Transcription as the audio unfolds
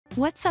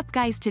What's up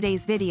guys,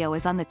 today's video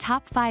is on the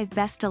top 5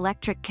 best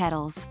electric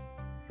kettles.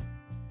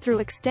 Through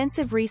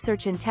extensive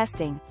research and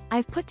testing,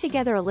 I've put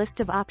together a list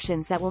of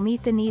options that will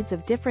meet the needs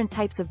of different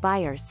types of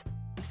buyers.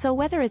 So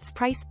whether it's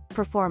price,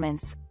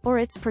 performance, or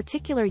its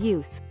particular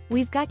use,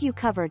 we've got you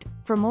covered.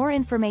 For more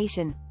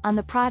information on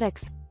the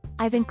products,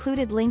 I've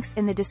included links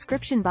in the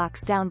description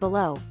box down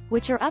below,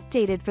 which are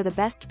updated for the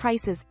best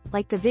prices.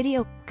 Like the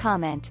video,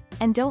 comment,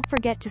 and don't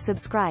forget to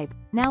subscribe.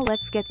 Now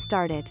let's get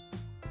started.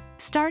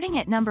 Starting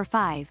at number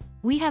 5,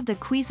 we have the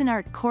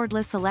Gooseneck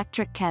Cordless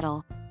Electric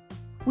Kettle.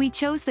 We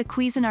chose the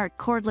Gooseneck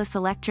Cordless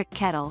Electric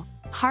Kettle,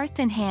 Hearth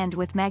and Hand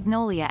with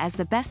Magnolia as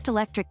the best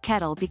electric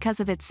kettle because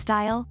of its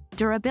style,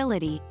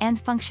 durability, and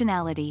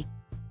functionality.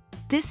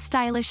 This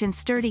stylish and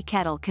sturdy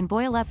kettle can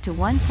boil up to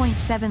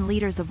 1.7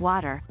 liters of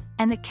water,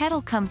 and the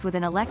kettle comes with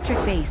an electric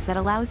base that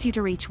allows you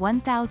to reach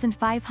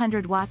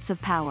 1,500 watts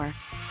of power.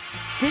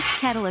 This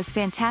kettle is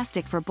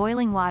fantastic for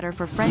boiling water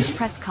for French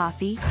press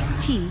coffee,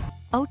 tea,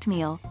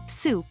 oatmeal,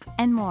 soup,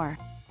 and more.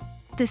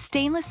 The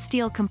stainless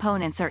steel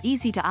components are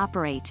easy to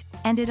operate,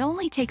 and it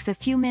only takes a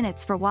few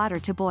minutes for water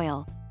to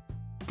boil.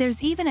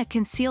 There's even a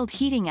concealed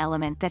heating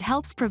element that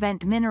helps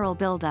prevent mineral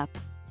buildup.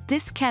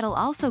 This kettle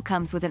also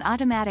comes with an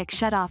automatic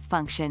shut-off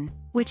function,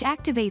 which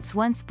activates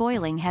once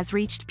boiling has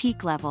reached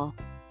peak level.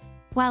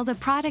 While the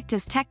product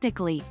is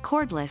technically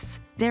cordless,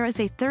 there is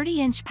a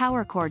 30-inch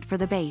power cord for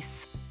the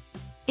base.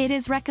 It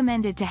is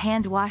recommended to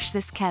hand wash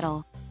this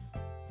kettle.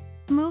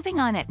 Moving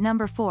on at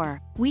number 4,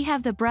 we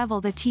have the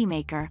Breville The Tea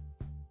Maker.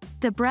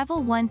 The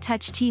Breville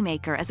One-Touch Tea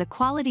Maker is a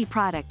quality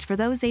product for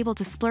those able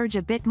to splurge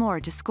a bit more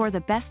to score the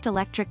best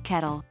electric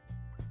kettle.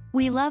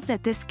 We love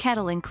that this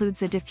kettle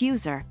includes a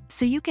diffuser,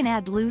 so you can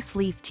add loose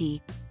leaf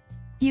tea.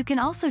 You can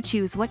also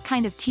choose what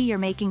kind of tea you're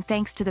making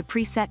thanks to the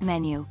preset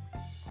menu.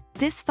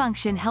 This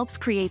function helps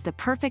create the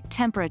perfect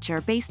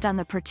temperature based on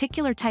the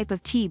particular type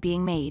of tea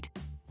being made.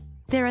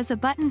 There is a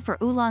button for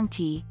oolong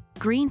tea,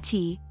 green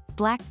tea,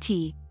 black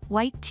tea,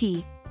 white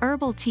tea,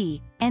 herbal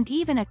tea, and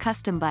even a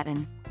custom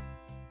button.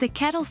 The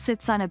kettle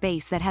sits on a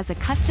base that has a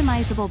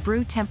customizable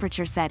brew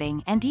temperature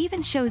setting and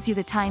even shows you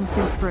the time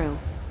since brew.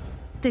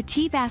 The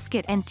tea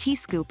basket and tea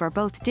scoop are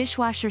both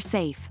dishwasher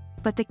safe,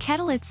 but the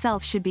kettle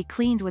itself should be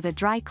cleaned with a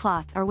dry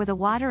cloth or with a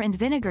water and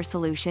vinegar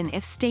solution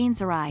if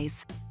stains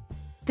arise.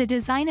 The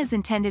design is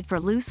intended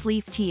for loose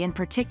leaf tea in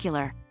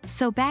particular,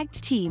 so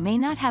bagged tea may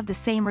not have the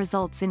same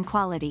results in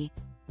quality.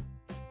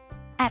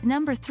 At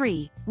number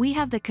 3, we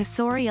have the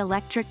Cosori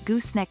Electric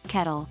Gooseneck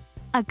Kettle.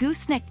 A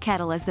gooseneck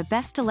kettle is the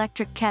best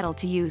electric kettle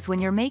to use when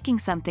you're making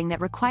something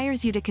that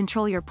requires you to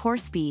control your pour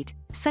speed,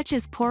 such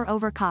as pour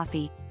over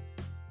coffee.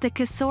 The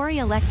Cosori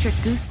Electric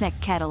Gooseneck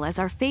Kettle is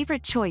our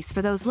favorite choice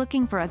for those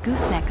looking for a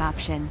gooseneck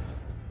option.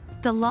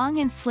 The long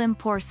and slim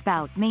pour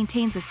spout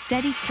maintains a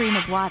steady stream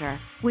of water,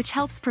 which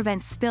helps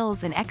prevent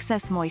spills and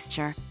excess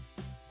moisture.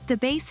 The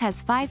base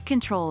has 5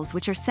 controls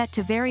which are set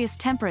to various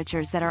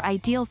temperatures that are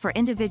ideal for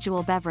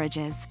individual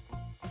beverages.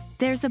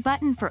 There's a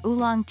button for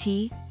oolong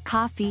tea,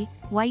 coffee,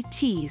 white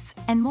teas,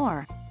 and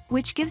more,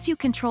 which gives you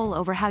control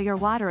over how your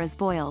water is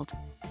boiled.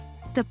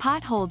 The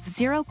pot holds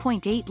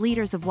 0.8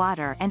 liters of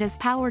water and is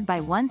powered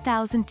by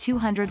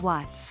 1,200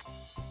 watts.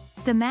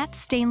 The matte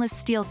stainless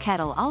steel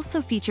kettle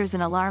also features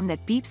an alarm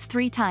that beeps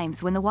 3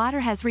 times when the water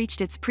has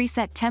reached its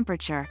preset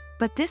temperature,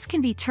 but this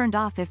can be turned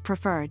off if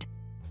preferred.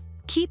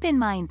 Keep in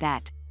mind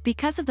that,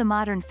 because of the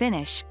modern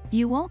finish,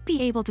 you won't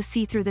be able to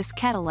see through this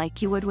kettle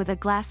like you would with a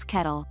glass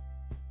kettle.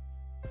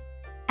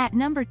 At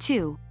number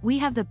 2, we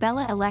have the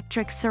Bella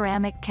Electric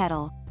Ceramic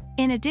Kettle.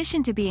 In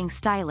addition to being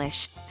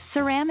stylish,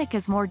 ceramic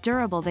is more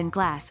durable than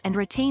glass and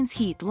retains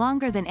heat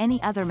longer than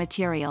any other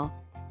material.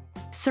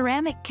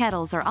 Ceramic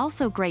kettles are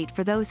also great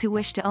for those who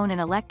wish to own an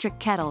electric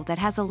kettle that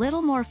has a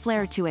little more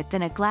flair to it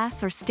than a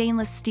glass or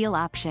stainless steel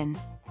option.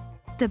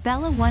 The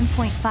Bella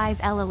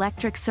 1.5L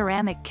Electric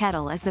Ceramic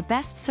Kettle is the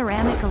best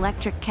ceramic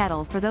electric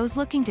kettle for those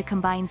looking to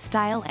combine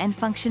style and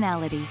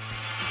functionality.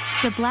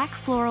 The black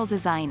floral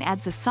design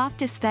adds a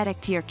soft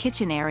aesthetic to your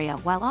kitchen area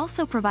while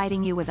also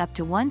providing you with up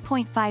to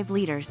 1.5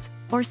 liters,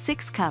 or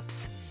 6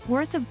 cups,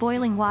 worth of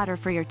boiling water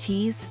for your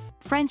teas,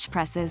 French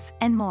presses,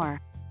 and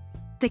more.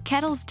 The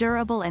kettle's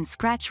durable and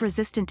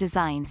scratch-resistant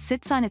design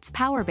sits on its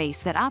power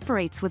base that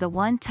operates with a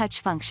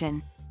one-touch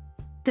function.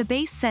 The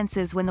base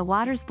senses when the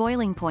water's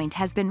boiling point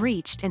has been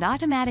reached and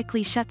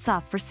automatically shuts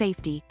off for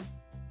safety.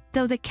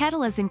 Though the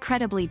kettle is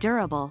incredibly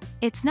durable,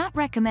 it's not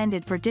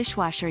recommended for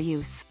dishwasher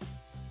use.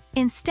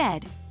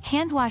 Instead,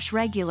 hand wash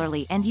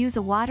regularly and use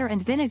a water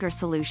and vinegar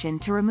solution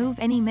to remove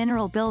any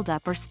mineral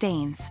buildup or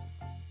stains.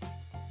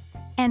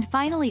 And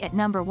finally at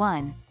number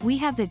 1, we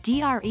have the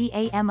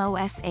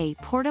Dreamosa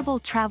Portable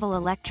Travel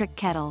Electric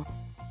Kettle.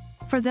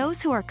 For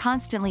those who are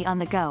constantly on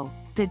the go,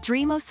 the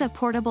Dreamosa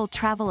Portable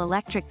Travel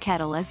Electric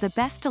Kettle is the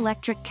best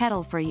electric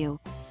kettle for you.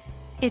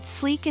 Its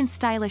sleek and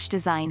stylish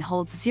design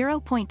holds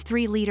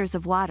 0.3 liters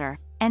of water,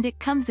 and it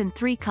comes in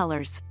 3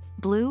 colors: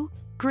 blue,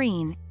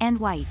 green, and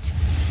white.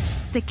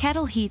 The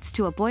kettle heats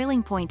to a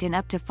boiling point in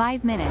up to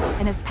 5 minutes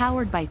and is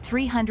powered by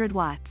 300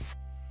 watts.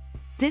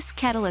 This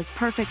kettle is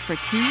perfect for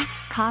tea,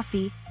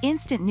 coffee,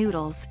 instant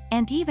noodles,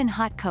 and even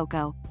hot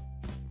cocoa.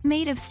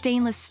 Made of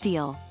stainless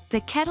steel, the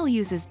kettle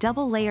uses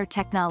double-layer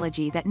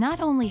technology that not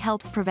only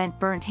helps prevent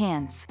burnt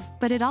hands,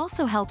 but it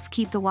also helps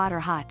keep the water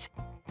hot.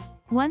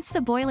 Once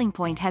the boiling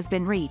point has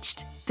been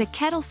reached, the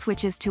kettle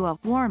switches to a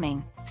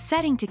warming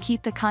setting to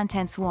keep the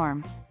contents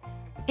warm.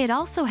 It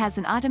also has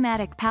an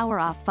automatic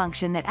power-off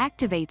function that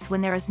activates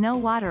when there is no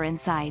water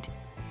inside.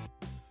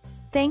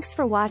 Thanks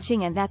for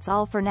watching, and that's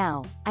all for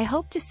now. I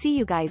hope to see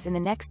you guys in the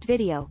next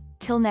video.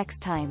 Till next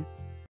time.